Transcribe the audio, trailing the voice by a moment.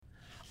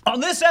On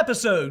this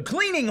episode,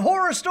 cleaning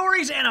horror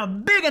stories and a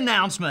big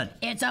announcement.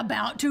 It's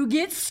about to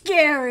get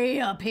scary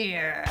up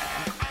here.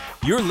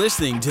 You're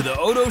listening to the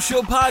Odo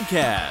Show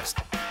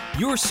podcast,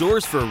 your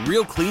source for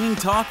real cleaning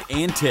talk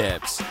and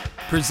tips.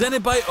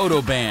 Presented by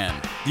Odoban,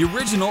 the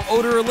original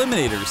odor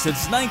eliminator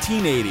since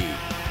 1980.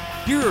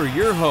 Here are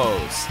your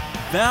hosts,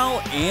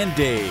 Val and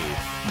Dave.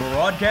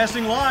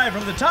 Broadcasting live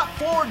from the top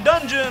floor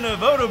dungeon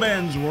of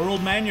Odoban's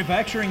World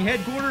Manufacturing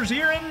Headquarters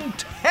here in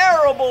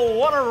terrible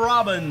Warner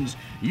Robins.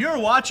 You're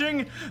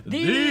watching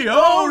The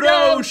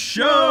Odo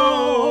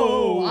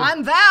Show!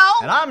 I'm Val.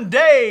 And I'm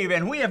Dave,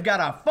 and we have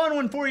got a fun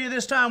one for you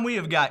this time. We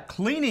have got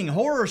cleaning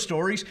horror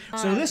stories,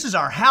 so this is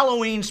our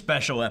Halloween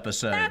special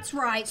episode. That's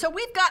right. So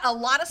we've got a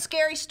lot of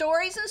scary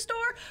stories in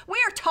store.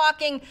 We are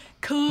talking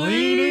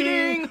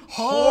Cleaning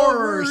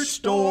horror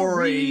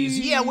stories.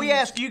 Yeah, we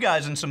asked you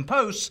guys in some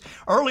posts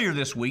earlier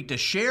this week to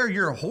share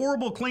your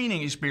horrible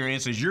cleaning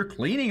experiences, your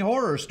cleaning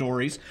horror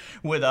stories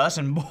with us,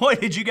 and boy,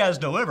 did you guys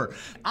deliver.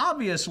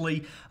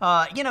 Obviously,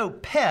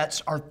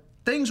 pets are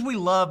things we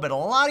love, but a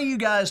lot of you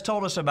guys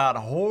told us about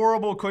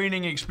horrible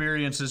cleaning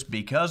experiences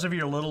because of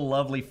your little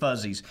lovely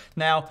fuzzies.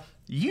 Now,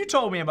 you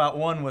told me about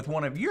one with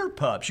one of your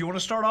pups. You want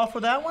to start off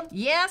with that one?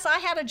 Yes, I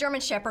had a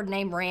German Shepherd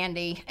named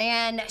Randy,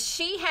 and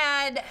she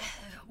had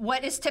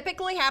what is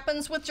typically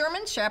happens with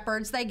German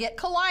Shepherds. They get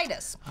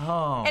colitis.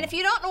 Oh. And if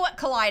you don't know what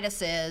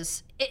colitis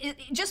is,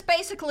 just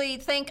basically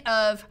think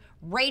of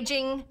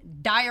raging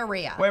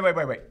diarrhea.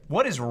 Wait.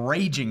 What is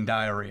raging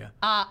diarrhea?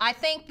 I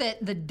think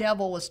that the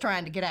devil was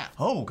trying to get out.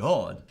 Oh,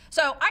 God.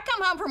 So I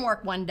come home from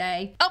work one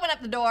day, open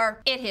up the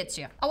door, it hits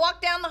you. I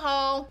walk down the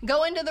hall,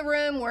 go into the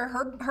room where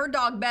her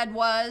dog bed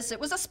was. It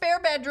was a spare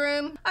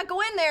bedroom. I go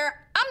in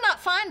there, I'm not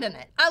finding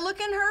it. I look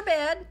in her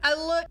bed, I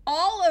look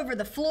all over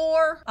the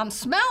floor. I'm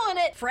smelling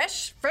it,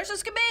 fresh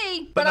as could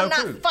be, but no I'm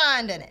not poop.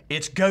 finding it.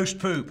 It's ghost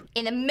poop.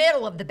 In the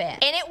middle of the bed.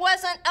 And it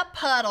wasn't a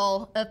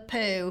puddle of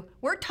poo.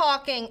 We're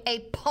talking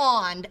a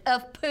pond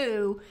of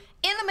poo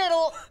in the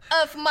middle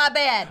of my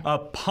bed. A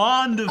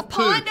pond of poop.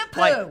 Pond of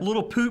poo. Like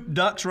little poop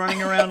ducks running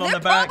around on the There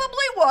back. probably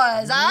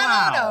was. I don't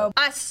Wow. know.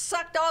 I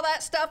sucked all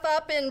that stuff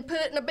up and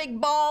put it in a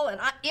big ball, and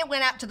it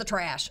went out to the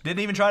trash. Didn't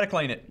even try to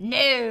clean it. No,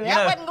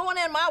 that wasn't going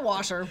in my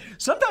washer.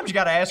 Sometimes you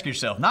got to ask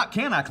yourself, not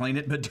can I clean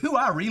it, but do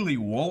I really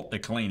want to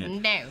clean it?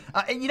 No.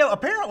 And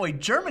apparently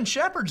German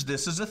Shepherds,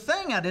 this is a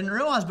thing I didn't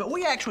realize, but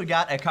we actually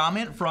got a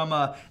comment from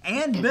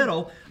Ann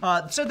Biddle.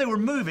 Said they were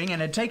moving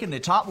and had taken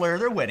the top layer of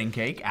their wedding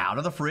cake out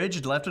of the fridge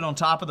and left it on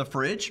top of the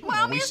fridge. Well,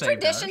 I mean, it's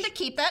saved tradition ours. to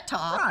keep that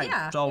top. Right,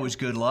 Yeah. it's always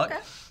good luck. Okay.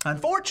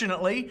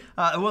 Unfortunately,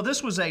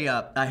 this was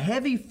a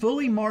heavy,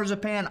 fully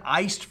marzipan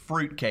iced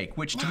fruit cake,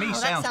 which to me Wow,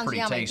 that sounds sounds pretty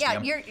yummy. tasty. Yeah,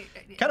 I'm you're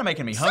kind of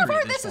making me so hungry.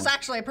 far, at this is point.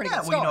 actually a pretty yeah,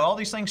 good well, story. all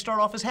these things start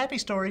off as happy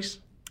stories.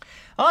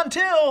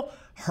 Until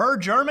her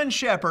German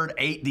Shepherd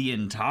ate the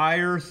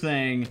entire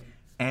thing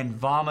and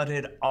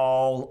vomited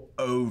all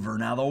over.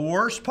 Now, the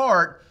worst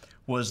part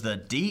was the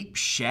deep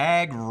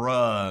shag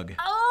rug.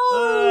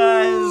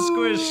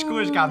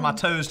 Squish. God, my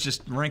toes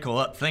just wrinkle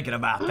up thinking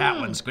about that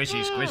one.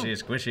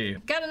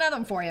 Squishy. Got another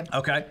one for you.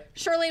 Okay.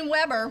 Shirlene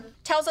Weber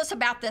tells us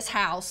about this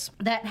house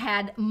that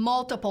had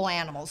multiple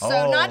animals.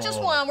 So not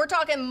just one, we're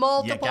talking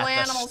multiple got the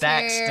animals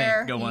stack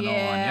here. stink going on.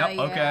 Yep,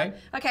 okay.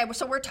 Okay,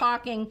 so we're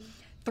talking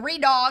 3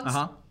 dogs,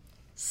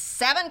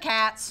 7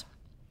 cats,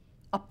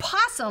 a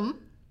possum,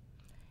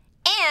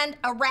 and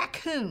a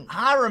raccoon.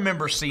 I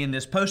remember seeing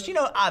this post.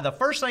 The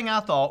first thing I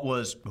thought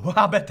was, well,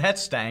 I bet that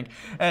stank.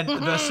 And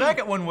the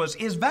second one was,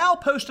 is Val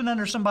posting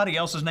under somebody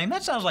else's name?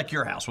 That sounds like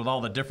your house with all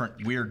the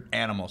different weird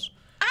animals.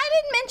 I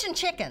didn't mention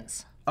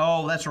chickens.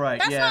 Oh, that's right.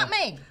 That's yeah. not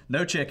me.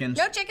 No chickens.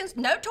 No chickens,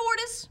 no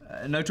tortoise,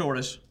 No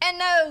tortoise. and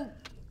no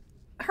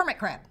hermit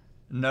crab.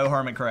 No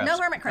hermit crabs. No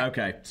hermit crab.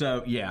 Okay,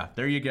 so yeah,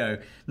 there you go.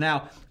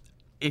 Now,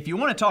 if you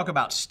want to talk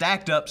about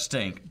stacked up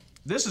stink,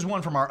 this is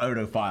one from our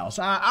Odo files.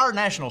 Our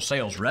national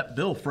sales rep,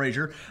 Bill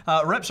Frazier,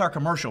 reps our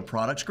commercial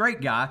products.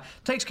 Great guy,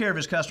 takes care of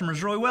his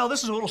customers really well.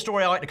 This is a little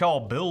story I like to call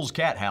Bill's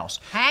Cat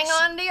House. Hang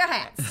on to your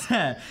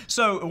hats.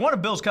 So one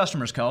of Bill's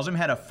customers calls him,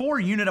 had a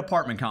 4-unit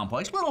apartment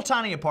complex, little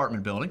tiny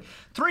apartment building.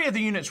 3 of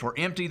the units were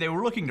empty. They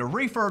were looking to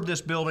refurb this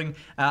building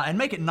and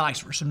make it nice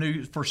for some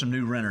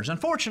new renters.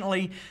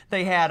 Unfortunately,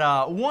 they had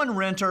one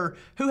renter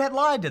who had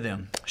lied to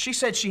them. She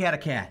said she had a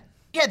cat.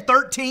 She had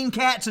 13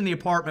 cats in the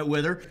apartment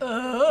with her.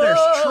 There's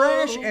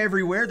trash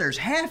everywhere. There's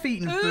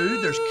half-eaten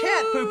food. There's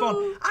cat poop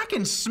on. I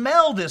can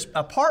smell this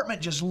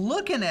apartment just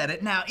looking at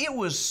it. Now, it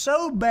was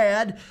so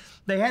bad,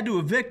 they had to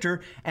evict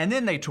her, and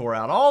then they tore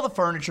out all the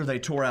furniture. They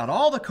tore out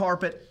all the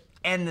carpet,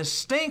 and the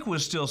stink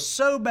was still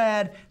so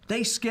bad,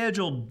 they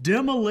scheduled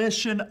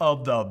demolition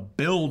of the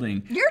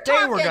building. You're They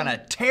were talking going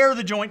to tear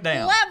the joint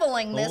down.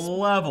 Leveling this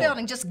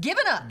building, just give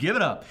it up. Give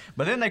it up.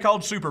 But then they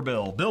called Super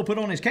Bill. Bill put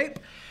on his cape,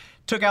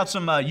 Took out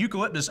some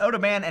eucalyptus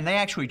Odoban, and they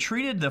actually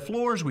treated the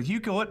floors with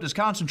eucalyptus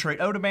concentrate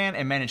Odoban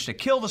and managed to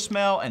kill the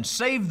smell and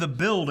save the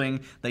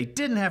building. They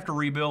didn't have to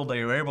rebuild.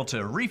 They were able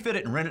to refit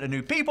it and rent it to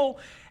new people.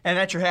 And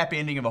that's your happy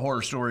ending of a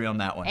horror story on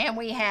that one. And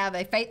we have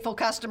a faithful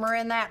customer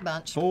in that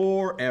bunch.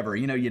 Forever.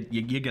 You know, you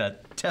get a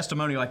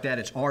testimony like that,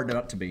 it's hard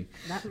not to be.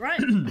 That's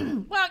right.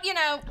 Well, you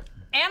know,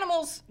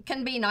 animals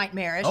can be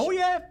nightmarish. Oh,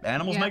 yeah.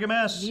 Animals make a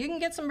mess. You can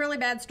get some really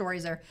bad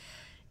stories there.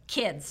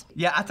 Kids.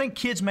 Yeah, I think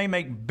kids may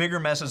make bigger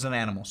messes than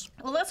animals.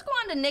 Well, let's go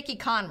on to Nikki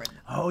Conrad.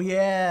 Oh,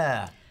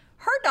 yeah.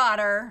 Her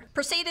daughter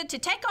proceeded to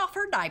take off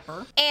her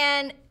diaper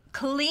and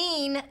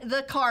clean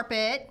the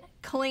carpet,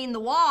 clean the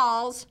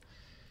walls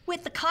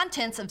with the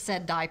contents of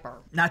said diaper.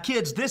 Now,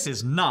 kids, this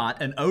is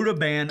not an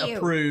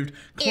Odoban-approved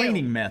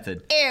cleaning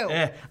method. Ew.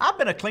 I've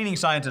been a cleaning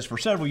scientist for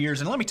several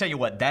years, and let me tell you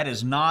what, that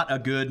is not a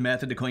good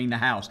method to clean the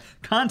house.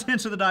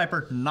 Contents of the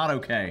diaper, not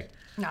okay.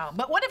 No,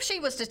 but what if she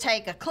was to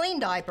take a clean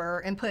diaper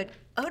and put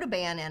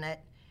Odoban in it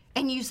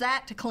and use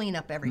that to clean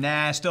up everything?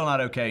 Nah, still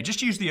not okay.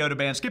 Just use the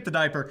Odoban, skip the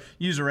diaper,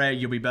 use a rag,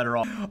 you'll be better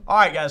off. All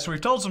right, guys, so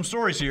we've told some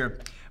stories here,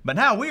 but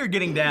now we are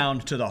getting down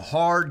to the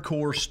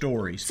hardcore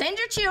stories. Send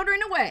your children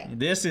away.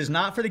 This is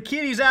not for the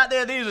kiddies out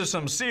there. These are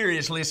some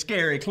seriously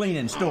scary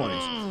cleaning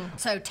stories.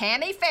 So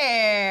Tammy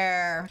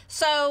Fair.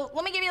 So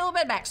let me give you a little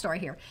bit of backstory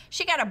here.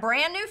 She got a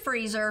brand new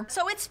freezer,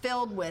 so it's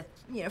filled with,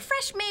 you know,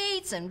 fresh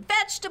meats and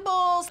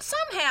vegetables.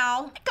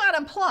 Somehow it got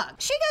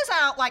unplugged. She goes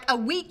out like a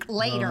week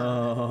later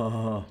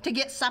to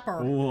get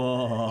supper,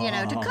 you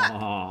know, to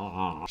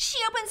cook. She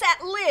opens that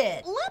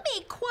lid. Let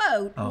me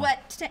quote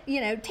what,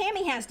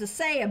 Tammy has to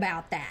say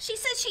about that. She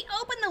says she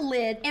opened the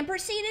lid and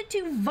proceeded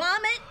to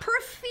vomit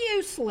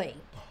profusely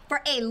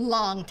for a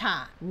long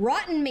time.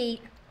 Rotten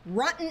meat,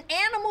 rotten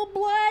animal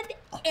blood,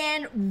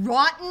 and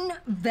rotten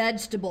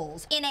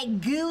vegetables in a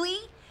gooey,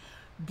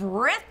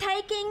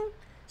 breathtaking,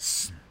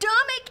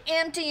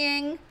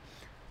 stomach-emptying,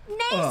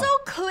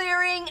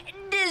 nasal-clearing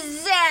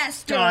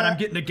disaster. God, I'm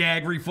getting a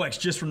gag reflex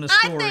just from the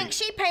story. I think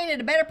she painted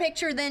a better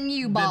picture than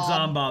you, Bob.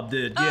 Than Zombob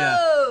did, yeah.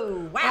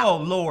 Oh, wow. Oh,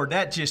 Lord,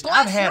 that just,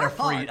 Bless I've had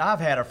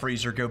your a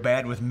freezer go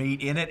bad with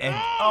meat in it, and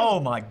oh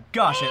my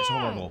gosh, it's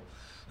horrible.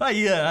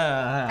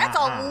 Yeah. That's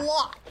a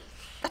lot.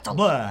 That's a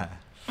lot.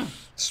 Blah.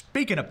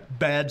 Speaking of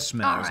bad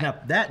smells, All right. now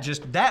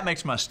that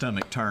makes my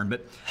stomach turn,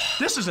 but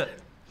this is a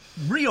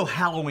real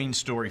Halloween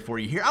story for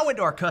you here. I went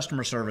to our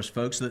customer service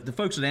folks, the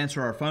folks that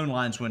answer our phone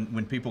lines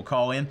when people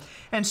call in,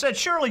 and said,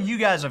 surely you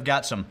guys have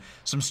got some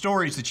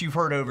stories that you've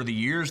heard over the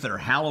years that are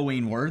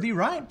Halloween worthy,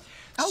 right?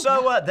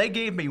 So they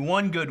gave me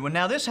one good one.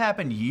 Now, this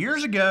happened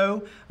years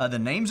ago. The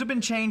names have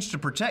been changed to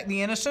protect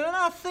the innocent, and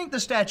I think the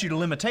statute of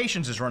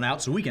limitations has run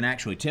out, so we can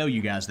actually tell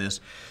you guys this.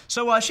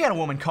 So she had a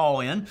woman call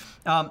in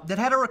that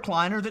had a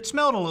recliner that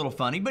smelled a little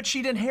funny, but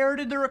she'd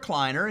inherited the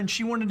recliner, and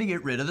she wanted to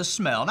get rid of the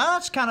smell. Now,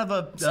 that's kind of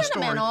a story.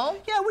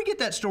 Sentimental. Yeah, we get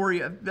that story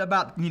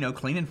about,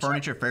 cleaning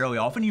furniture fairly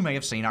often. You may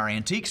have seen our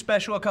antique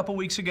special a couple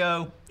weeks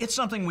ago. It's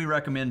something we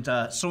recommend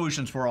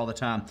solutions for all the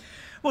time.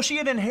 Well, she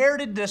had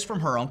inherited this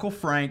from her Uncle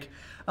Frank.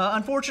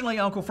 Unfortunately,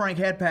 Uncle Frank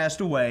had passed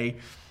away.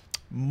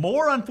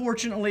 More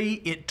unfortunately,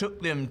 it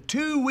took them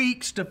 2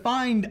 weeks to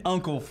find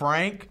Uncle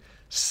Frank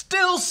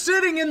still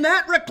sitting in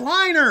that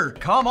recliner.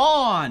 Come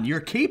on, you're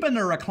keeping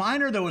the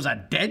recliner that was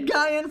a dead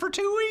guy in for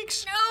 2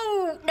 weeks?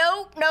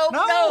 No.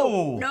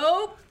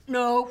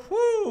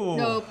 Whew.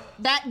 Nope.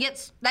 That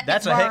gets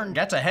That's burned.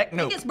 That's a heck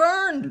no. It gets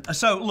burned.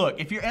 So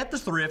look, if you're at the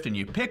thrift and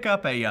you pick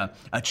up a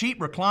cheap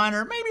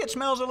recliner, maybe it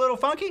smells a little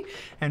funky,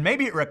 and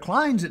maybe it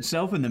reclines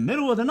itself in the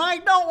middle of the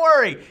night. Don't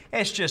worry,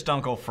 it's just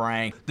Uncle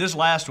Frank. This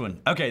last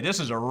one, okay, this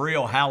is a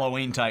real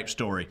Halloween type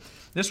story.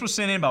 This was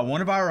sent in by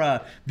one of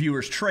our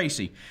viewers,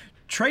 Tracy.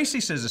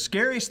 Tracy says the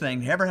scariest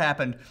thing ever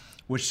happened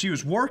was she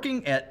was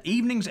working at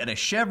evenings at a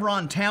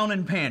Chevron Town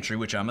and Pantry,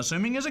 which I'm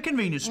assuming is a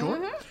convenience store.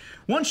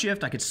 One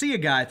shift, I could see a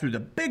guy through the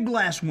big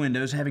glass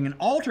windows having an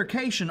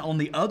altercation on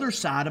the other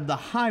side of the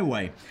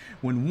highway.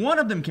 When one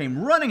of them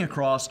came running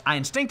across, I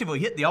instinctively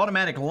hit the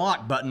automatic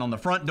lock button on the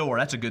front door.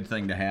 That's a good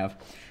thing to have.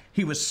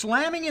 He was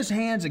slamming his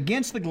hands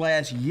against the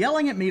glass,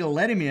 yelling at me to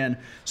let him in,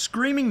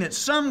 screaming that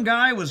some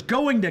guy was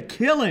going to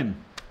kill him.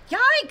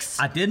 Yikes!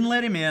 I didn't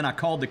let him in. I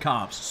called the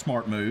cops.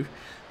 Smart move.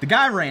 The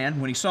guy ran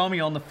when he saw me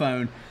on the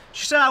phone.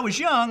 She said I was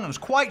young. I was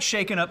quite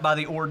shaken up by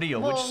the ordeal,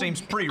 which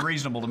seems pretty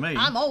reasonable to me.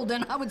 I'm old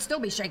and I would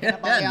still be shaken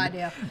up by the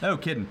idea. No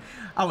kidding.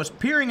 I was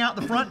peering out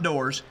the front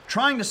doors,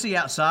 trying to see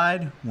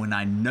outside, when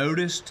I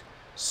noticed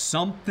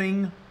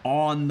something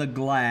on the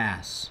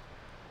glass.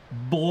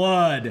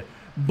 Blood.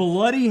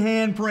 Bloody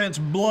handprints,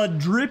 blood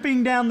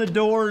dripping down the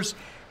doors,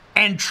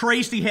 and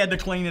Tracy had to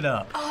clean it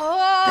up.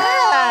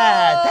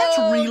 That's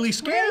really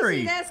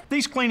scary.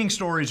 These cleaning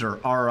stories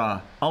are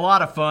a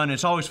lot of fun.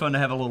 It's always fun to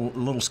have a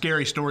little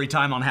scary story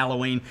time on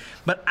Halloween.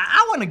 But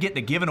I want to get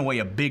to giving away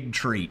a big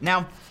treat.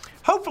 Now,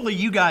 Hopefully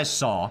you guys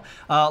saw,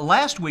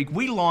 last week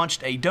we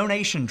launched a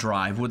donation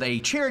drive with a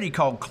charity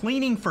called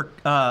Cleaning for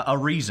a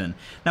Reason.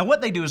 Now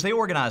what they do is they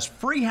organize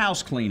free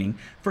house cleaning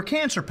for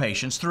cancer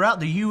patients throughout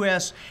the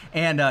U.S.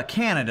 and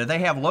Canada. They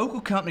have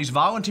local companies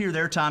volunteer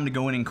their time to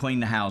go in and clean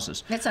the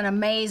houses. It's an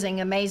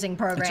amazing, amazing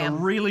program. It's a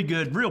really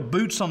good, real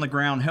boots on the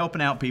ground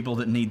helping out people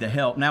that need the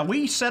help. Now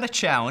we set a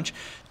challenge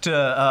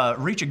to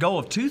reach a goal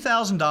of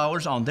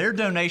 $2,000 on their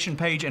donation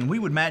page, and we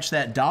would match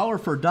that dollar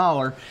for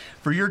dollar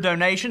for your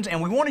donations,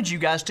 and we wanted you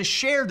guys to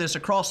share this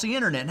across the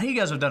internet. Now, you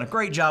guys have done a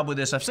great job with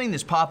this. I've seen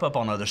this pop up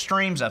on other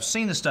streams. I've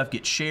seen this stuff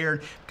get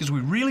shared because we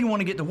really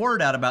want to get the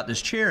word out about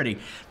this charity.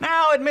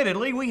 Now,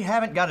 admittedly, we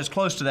haven't got as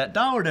close to that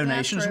dollar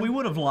donation as we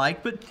would have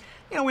liked, but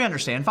you know, we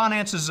understand.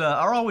 Finances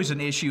are always an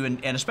issue,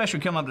 and especially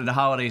coming up to the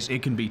holidays,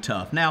 it can be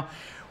tough. Now,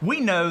 we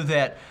know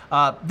that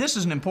this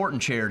is an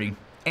important charity.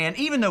 And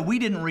even though we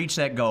didn't reach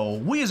that goal,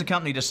 we as a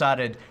company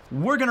decided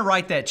we're going to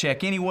write that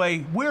check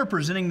anyway. We're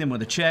presenting them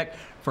with a check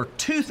for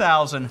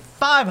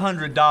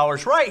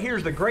 $2,500. Right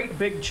here's the great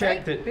big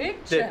check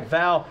that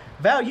Val,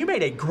 you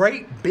made a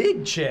great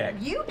big check.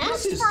 You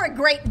asked for a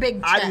great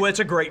big check. Well, it's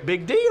a great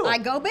big deal. I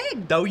go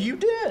big. Though you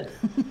did.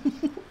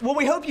 Well,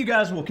 we hope you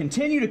guys will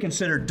continue to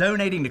consider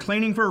donating to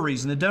Cleaning for a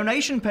Reason. The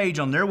donation page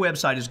on their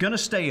website is going to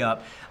stay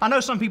up. I know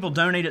some people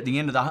donate at the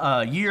end of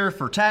the year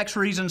for tax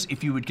reasons.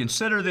 If you would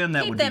consider them,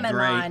 that would be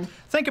great.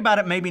 Think about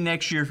it maybe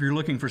next year if you're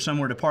looking for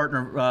somewhere to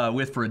partner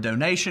with for a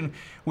donation.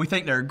 We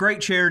think they're a great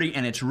charity,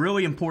 and it's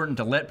really important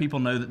to let people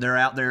know that they're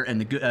out there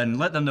and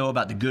let them know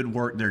about the good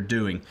work they're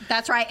doing.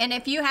 That's right. And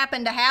if you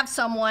happen to have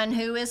someone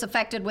who is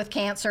affected with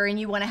cancer and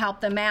you want to help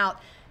them out,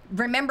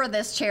 remember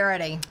this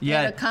charity.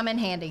 Yeah. It'll come in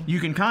handy. You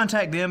can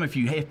contact them if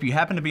you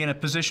happen to be in a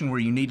position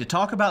where you need to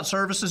talk about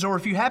services, or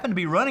if you happen to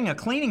be running a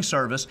cleaning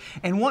service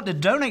and want to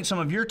donate some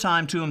of your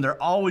time to them. They're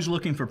always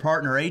looking for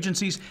partner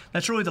agencies.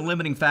 That's really the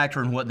limiting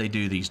factor in what they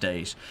do these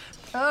days.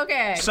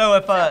 Okay.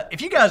 So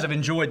if you guys have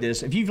enjoyed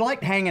this, if you've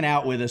liked hanging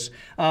out with us,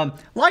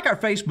 like our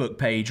Facebook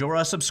page,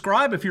 or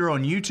subscribe if you're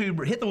on YouTube,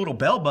 or hit the little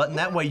bell button.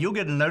 That way you'll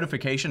get a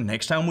notification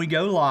next time we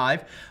go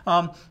live.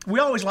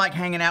 We always like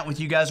hanging out with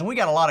you guys, and we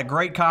got a lot of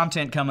great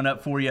content coming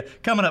up for you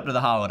coming up to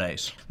the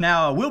holidays.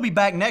 Now, we'll be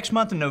back next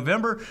month in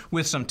November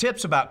with some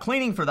tips about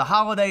cleaning for the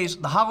holidays.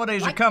 The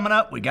holidays are coming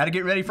up. We got to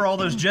get ready for all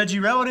those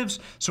judgy relatives,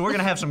 so we're going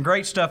to have some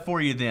great stuff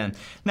for you then.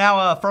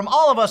 Now, from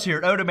all of us here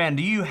at Odoban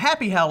to you,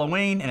 happy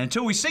Halloween, and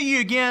until we see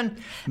you again,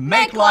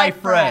 make life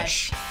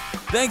fresh.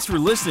 Thanks for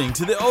listening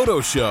to The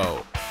Odo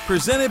Show,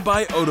 presented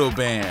by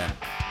Odoban.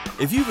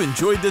 If you've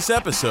enjoyed this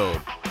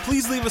episode,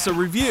 please leave us a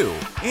review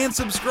and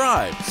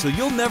subscribe so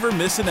you'll never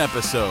miss an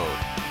episode.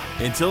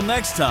 Until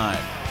next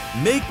time,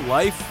 make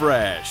life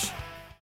fresh.